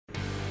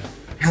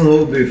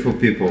Hello beautiful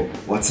people,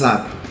 what's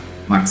up?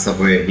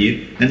 MXR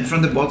here, and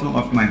from the bottom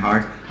of my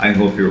heart, I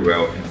hope you're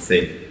well and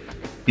safe.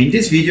 In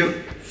this video,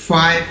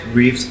 5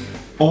 riffs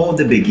all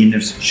the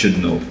beginners should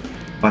know.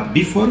 But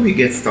before we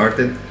get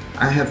started,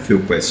 I have few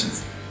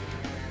questions.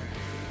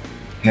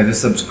 Have you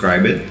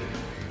subscribed?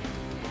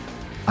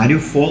 Are you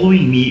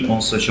following me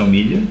on social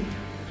media?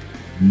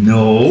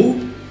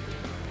 No?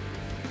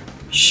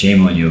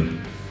 Shame on you.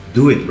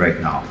 Do it right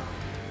now.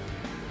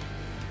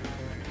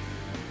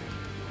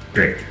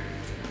 Great.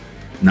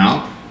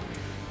 Now,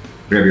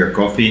 grab your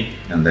coffee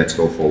and let's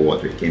go for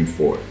what we came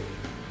for.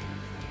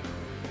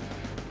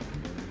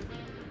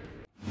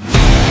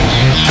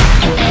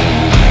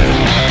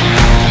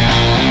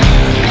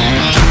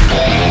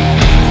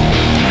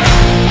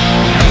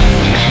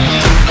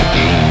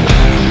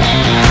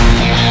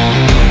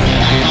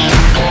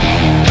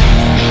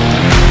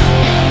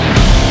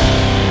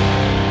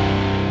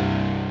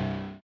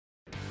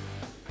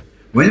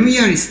 When we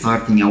are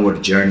starting our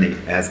journey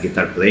as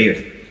guitar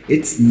players,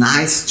 it's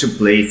nice to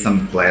play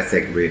some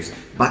classic riffs,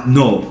 but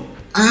no,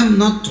 I'm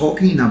not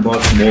talking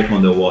about Smoke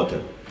on the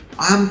Water.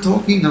 I'm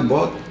talking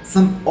about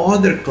some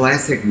other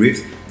classic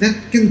riffs that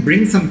can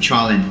bring some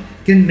challenge,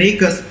 can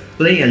make us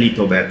play a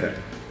little better.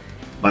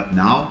 But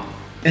now,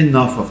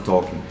 enough of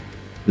talking.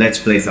 Let's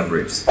play some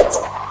riffs.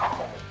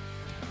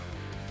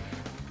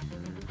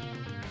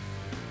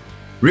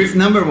 Riff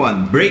number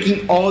 1,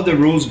 Breaking All the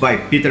Rules by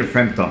Peter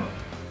Frampton.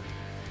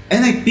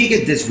 And I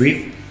picked this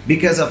riff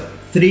because of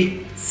 3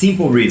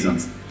 simple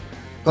reasons: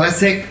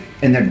 classic,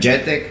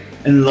 energetic,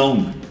 and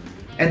long.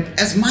 And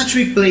as much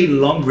we play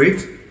long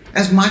riffs,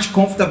 as much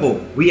comfortable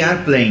we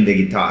are playing the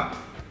guitar.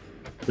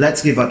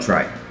 Let's give a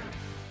try.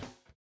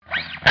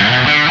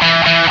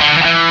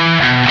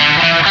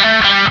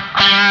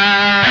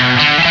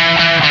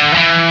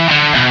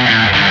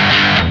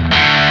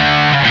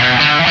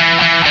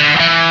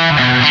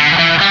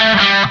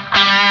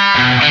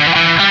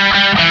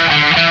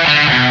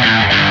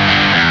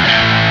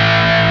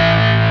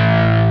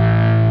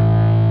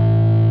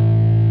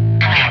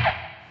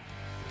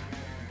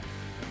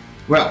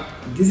 Well,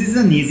 this is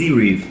an easy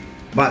riff,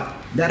 but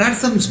there are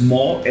some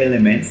small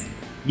elements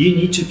you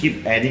need to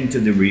keep adding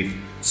to the riff,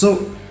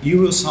 so you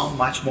will sound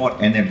much more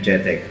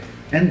energetic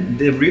and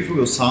the riff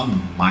will sound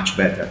much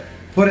better.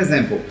 For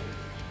example,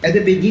 at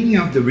the beginning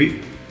of the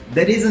riff,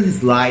 there is a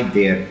slide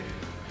there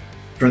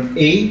from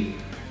A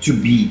to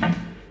B.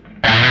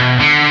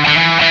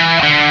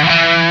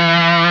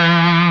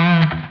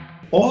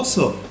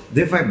 Also,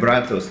 the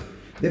vibratos.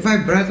 The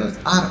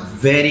vibratos are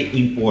very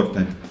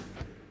important.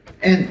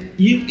 And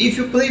if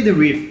you play the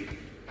riff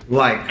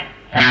like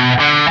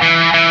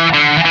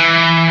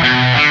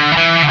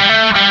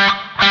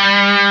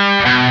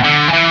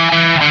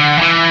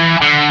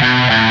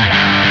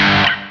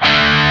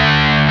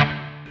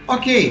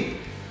okay,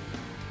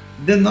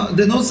 the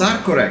notes are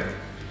correct,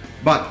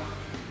 but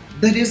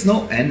there is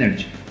no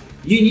energy.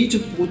 You need to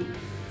put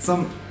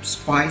some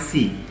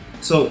spicy,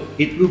 so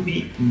it will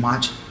be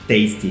much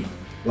tasty,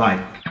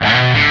 like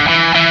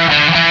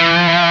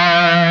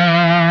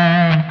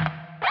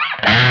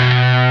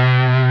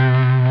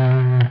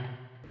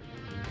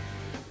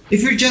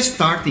if you're just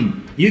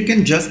starting, you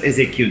can just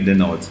execute the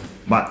notes,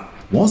 but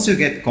once you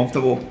get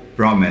comfortable,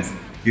 promise,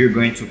 you're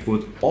going to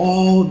put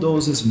all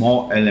those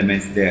small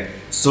elements there,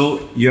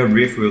 so your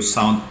riff will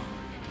sound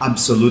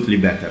absolutely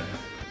better.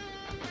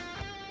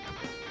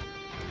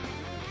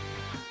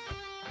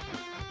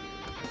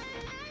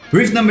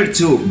 Riff number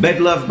 2,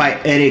 Bad Love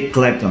by Eric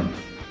Clapton.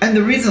 And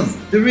the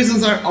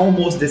reasons are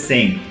almost the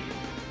same.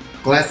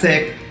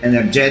 Classic,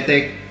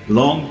 energetic,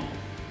 long,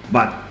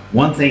 but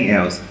one thing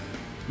else.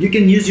 You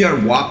can use your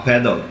wah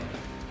pedal.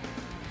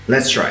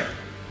 Let's try.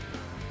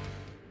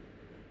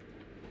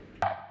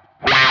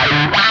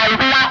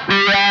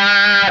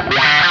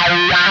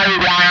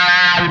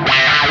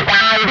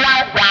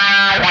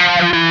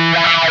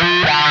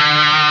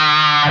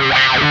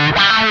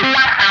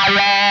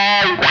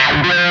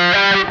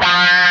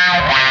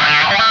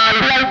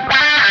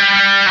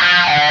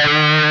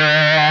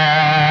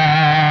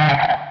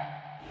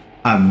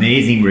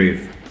 Amazing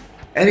riff.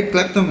 Eric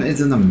Clapton is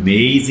an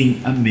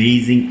amazing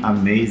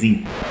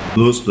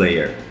blues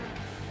player,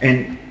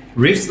 and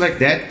riffs like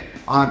that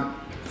are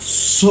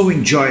so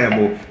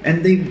enjoyable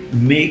and they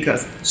make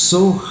us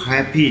so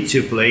happy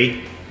to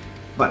play.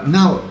 But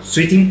now,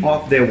 switching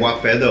off the wah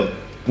pedal,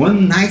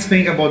 one nice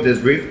thing about this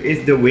riff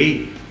is the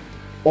way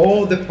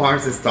all the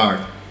parts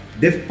start.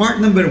 The part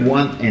number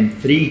 1 and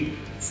 3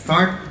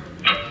 start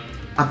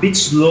a bit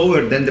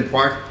slower than the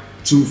part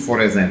 2,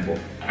 for example.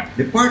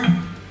 The part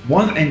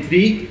 1 and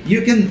 3,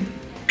 you can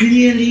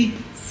clearly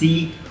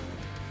see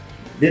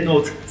the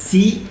notes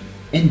C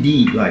and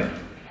D, like.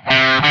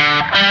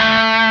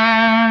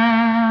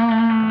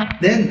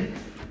 Then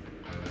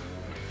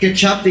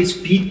catch up the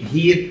speed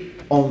here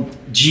on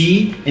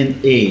G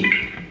and A.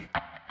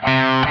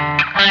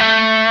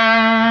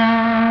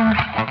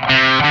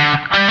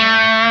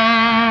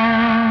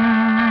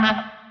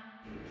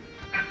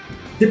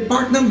 The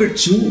part number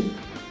 2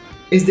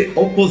 is the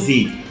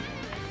opposite.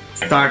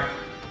 Start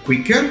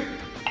quicker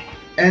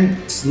and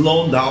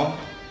slow down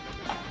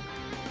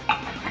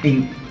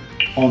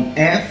on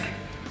F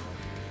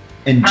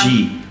and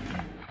G.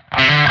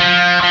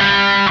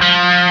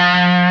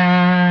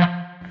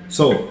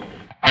 So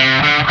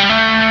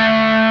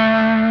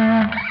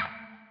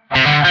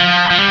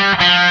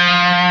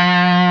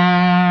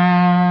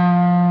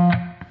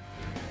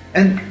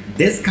and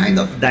this kind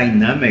of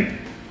dynamic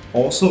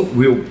also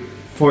will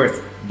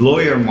first blow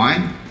your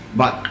mind,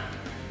 but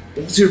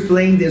once you're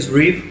playing this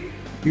riff,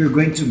 you're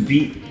going to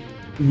be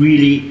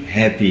really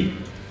happy.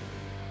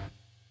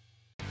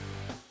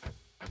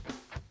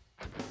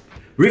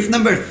 Riff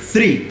number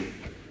 3.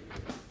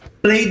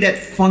 Play That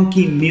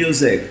Funky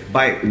Music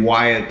by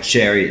Wild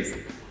Cherries.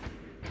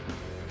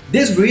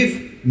 This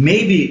riff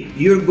maybe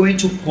you're going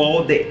to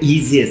call the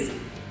easiest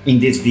in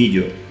this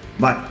video,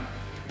 but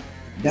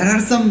there are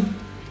some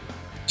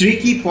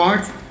tricky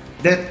parts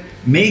that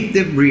make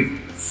the riff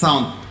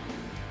sound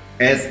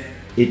as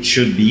it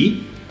should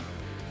be,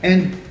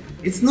 and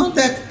it's not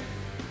that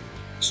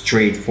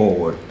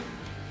straightforward.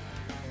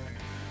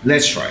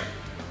 Let's try.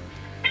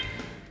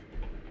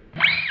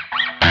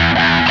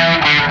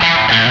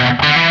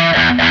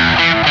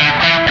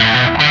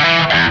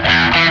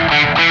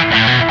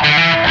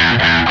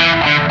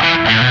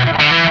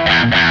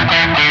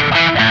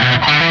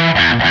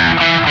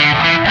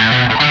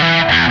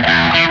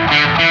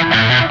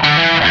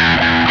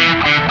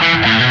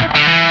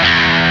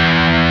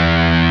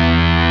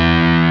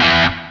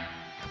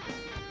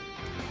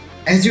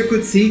 As you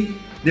could see,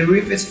 the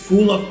riff is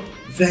full of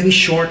very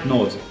short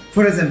notes.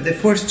 For example, the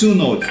first 2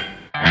 notes.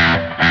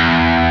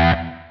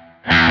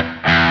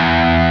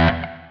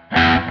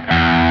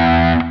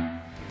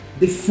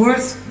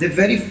 The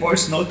very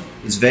first note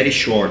is very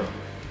short,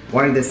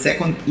 while the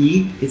second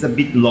E is a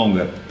bit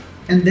longer.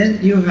 And then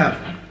you have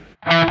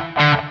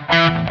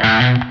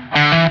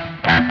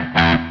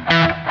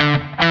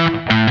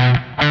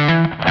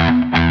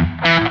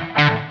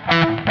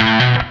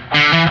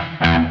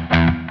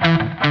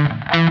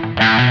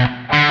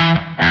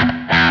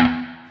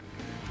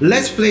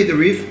Let's play the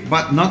riff,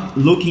 but not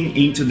looking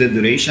into the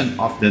duration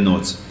of the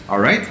notes,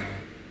 alright?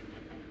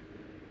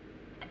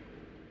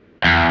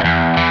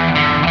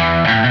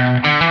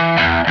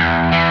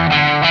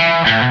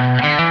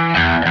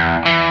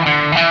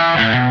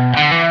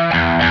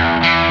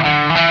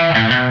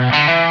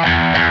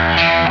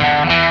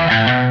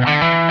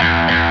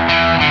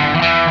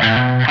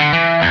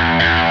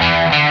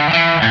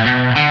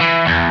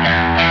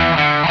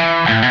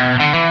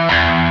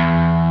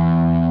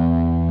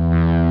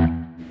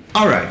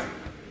 Alright,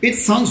 it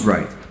sounds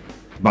right,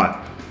 but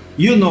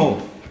you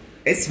know,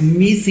 it's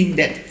missing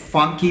that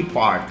funky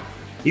part.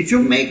 If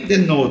you make the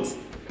notes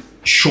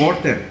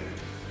shorter,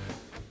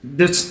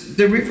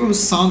 the riff will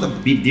sound a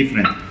bit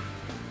different.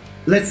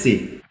 Let's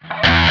see.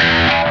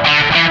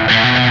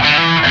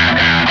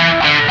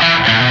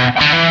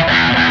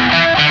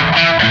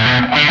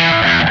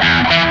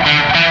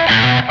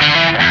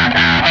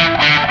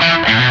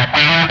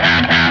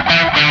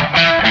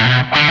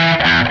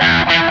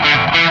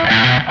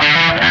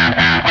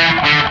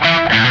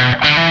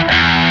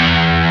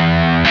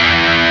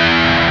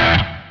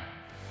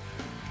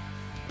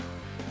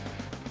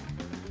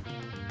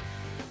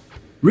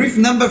 Riff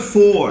number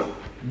 4,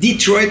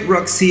 Detroit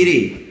Rock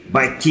City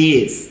by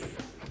Kiss.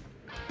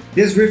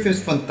 This riff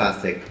is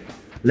fantastic.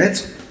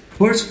 Let's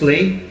first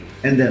play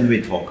and then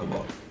we talk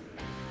about it.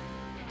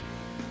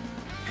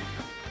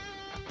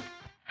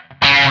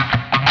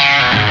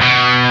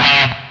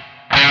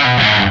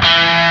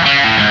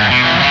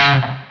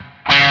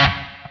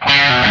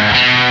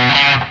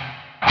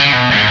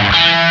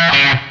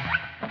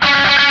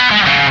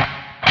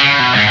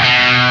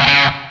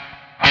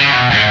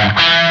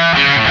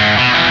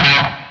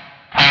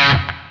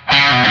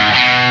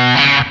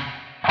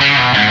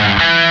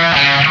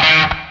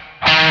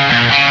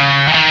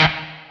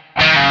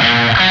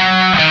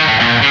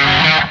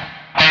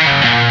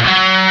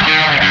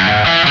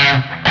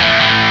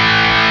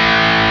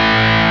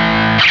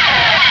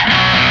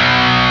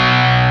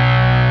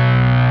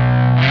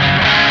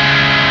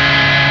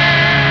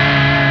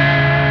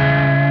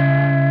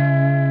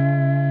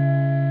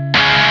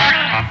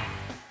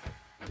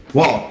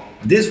 Wow,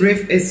 this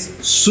riff is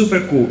super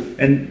cool,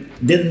 and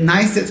the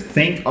nicest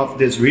thing of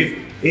this riff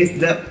is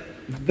the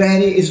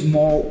very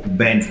small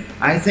bend.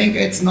 I think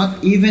it's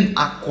not even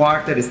a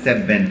quarter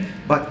step bend,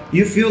 but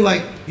you feel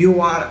like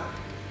you are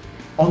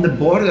on the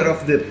border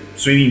of the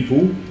swimming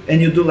pool and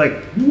you do like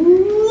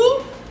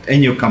whoop,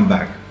 and you come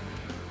back.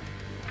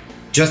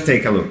 Just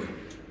take a look.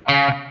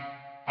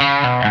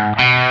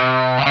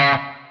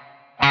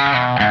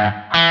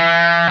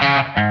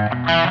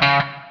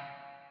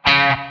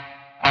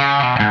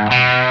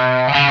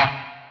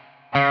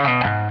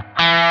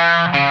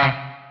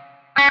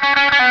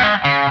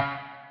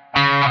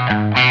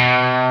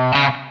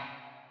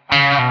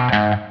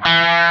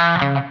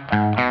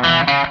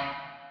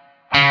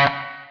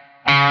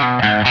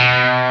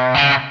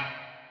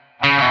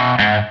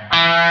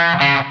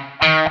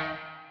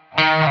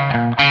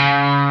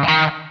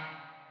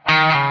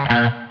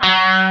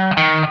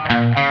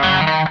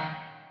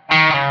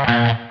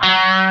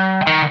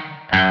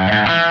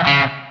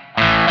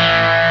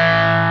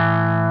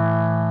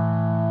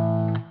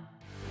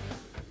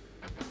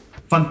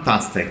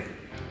 fantastic,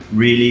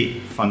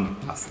 really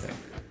fantastic.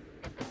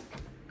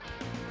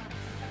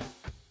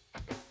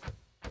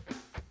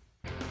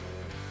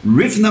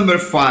 Riff number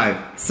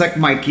 5, Suck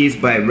My Keys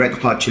by Red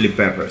Hot Chili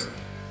Peppers.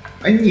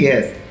 And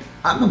yes,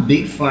 I'm a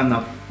big fan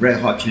of Red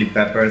Hot Chili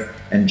Peppers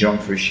and John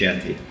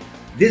Frusciante.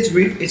 This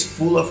riff is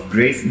full of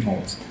grace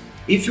notes.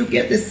 If you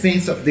get the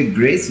sense of the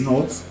grace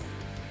notes,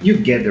 you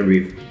get the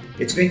riff.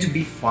 It's going to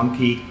be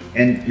funky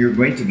and you're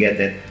going to get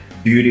that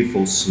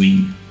beautiful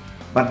swing.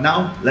 But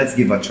now, let's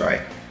give a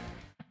try.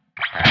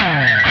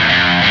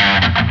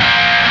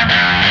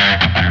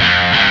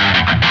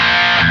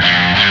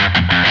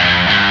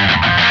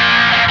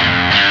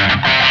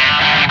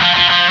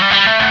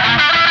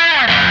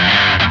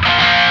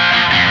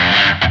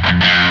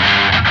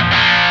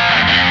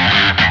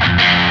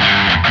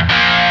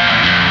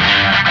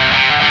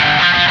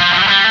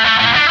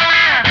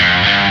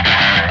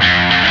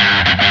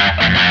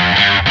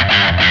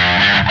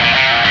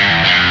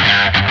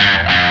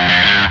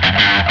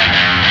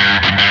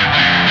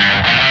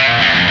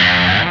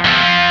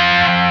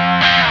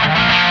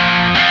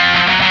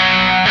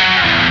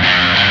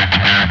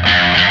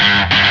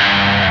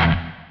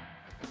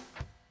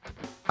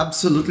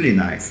 Absolutely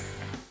nice.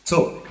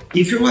 So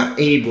if you are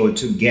able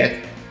to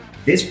get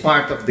this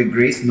part of the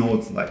grace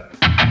notes, like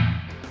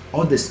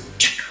all this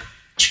chicka,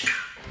 chicka,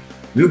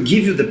 will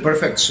give you the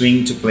perfect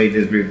swing to play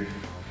this riff.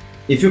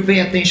 If you pay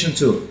attention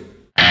to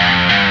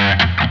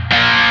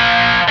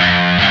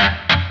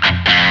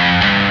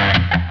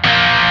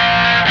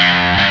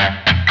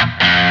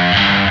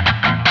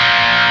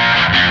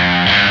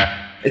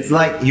it's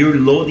like you're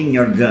loading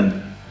your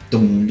gun.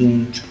 Dum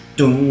dum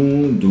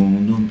dum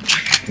dum dum.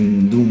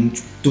 Dum, dum,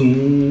 dum,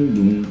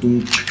 dum,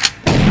 dum,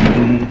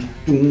 dum,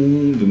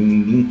 dum,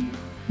 dum, dum.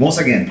 Once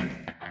again.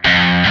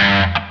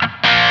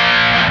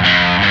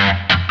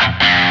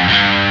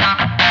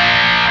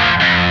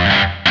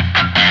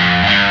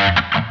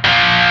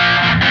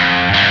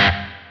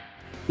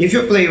 If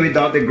you play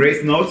without the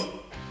grace notes,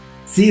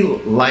 see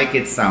like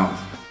it sounds.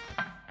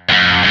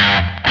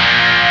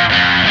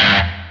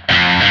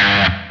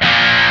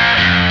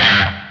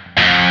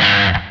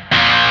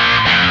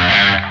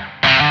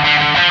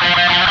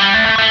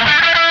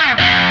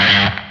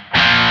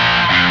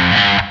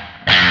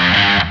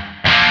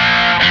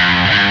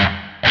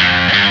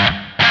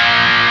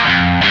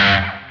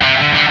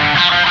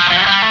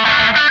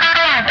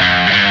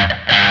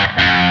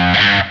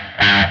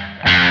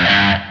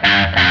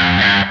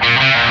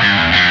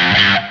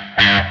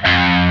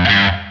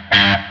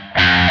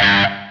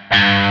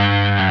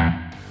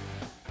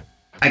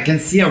 I can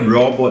see a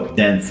robot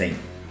dancing.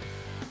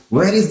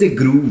 Where is the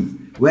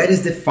groove? Where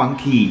is the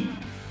funky?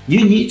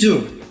 You need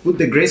to put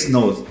the grace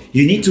notes.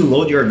 You need to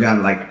load your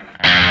gun like.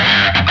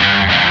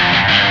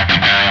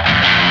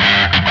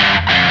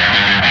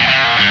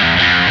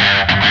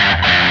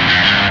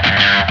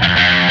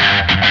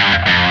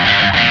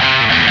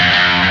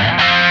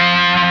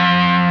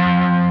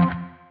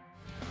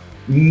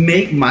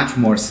 Make much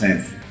more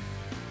sense.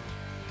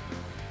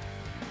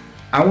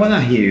 I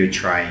wanna hear you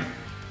trying.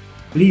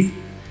 Please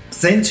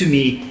send to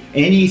me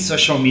any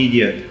social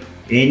media,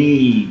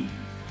 any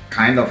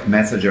kind of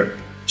messenger.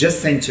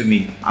 Just send to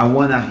me. I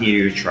wanna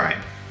hear you try.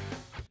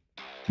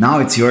 Now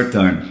it's your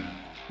turn.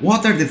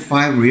 What are the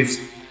 5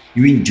 riffs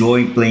you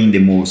enjoy playing the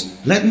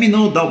most? Let me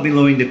know down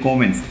below in the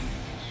comments.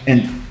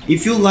 And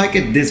if you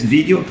liked this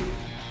video,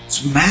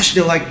 smash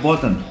the like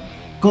button.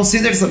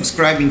 Consider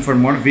subscribing for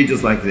more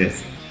videos like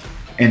this.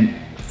 And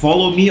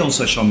follow me on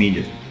social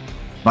media.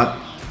 But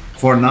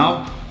for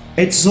now,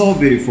 it's all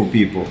beautiful,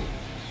 people.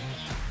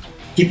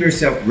 Keep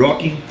yourself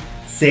rocking,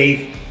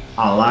 safe,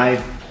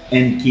 alive,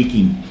 and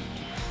kicking.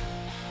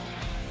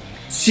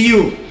 See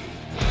you!